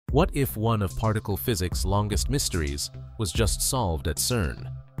What if one of particle physics' longest mysteries was just solved at CERN?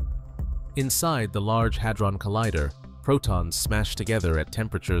 Inside the Large Hadron Collider, protons smash together at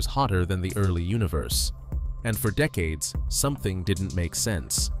temperatures hotter than the early universe. And for decades, something didn't make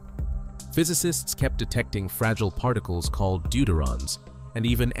sense. Physicists kept detecting fragile particles called deuterons, and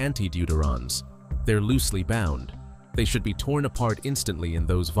even antideuterons. They're loosely bound. They should be torn apart instantly in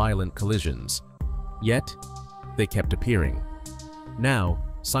those violent collisions. Yet, they kept appearing. Now,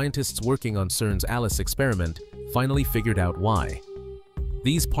 scientists working on CERN's ALICE experiment finally figured out why.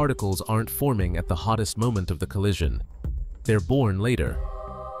 These particles aren't forming at the hottest moment of the collision. They're born later,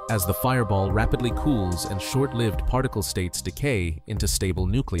 as the fireball rapidly cools and short-lived particle states decay into stable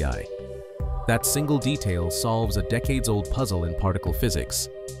nuclei. That single detail solves a decades-old puzzle in particle physics,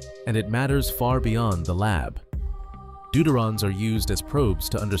 and it matters far beyond the lab. Deuterons are used as probes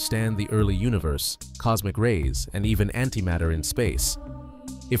to understand the early universe, cosmic rays, and even antimatter in space.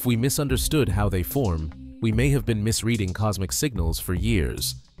 If we misunderstood how they form, we may have been misreading cosmic signals for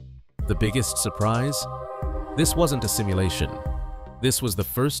years. The biggest surprise? This wasn't a simulation. This was the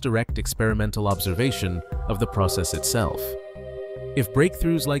first direct experimental observation of the process itself. If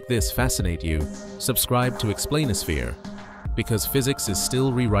breakthroughs like this fascinate you, subscribe to Explainasphere, because physics is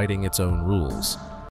still rewriting its own rules.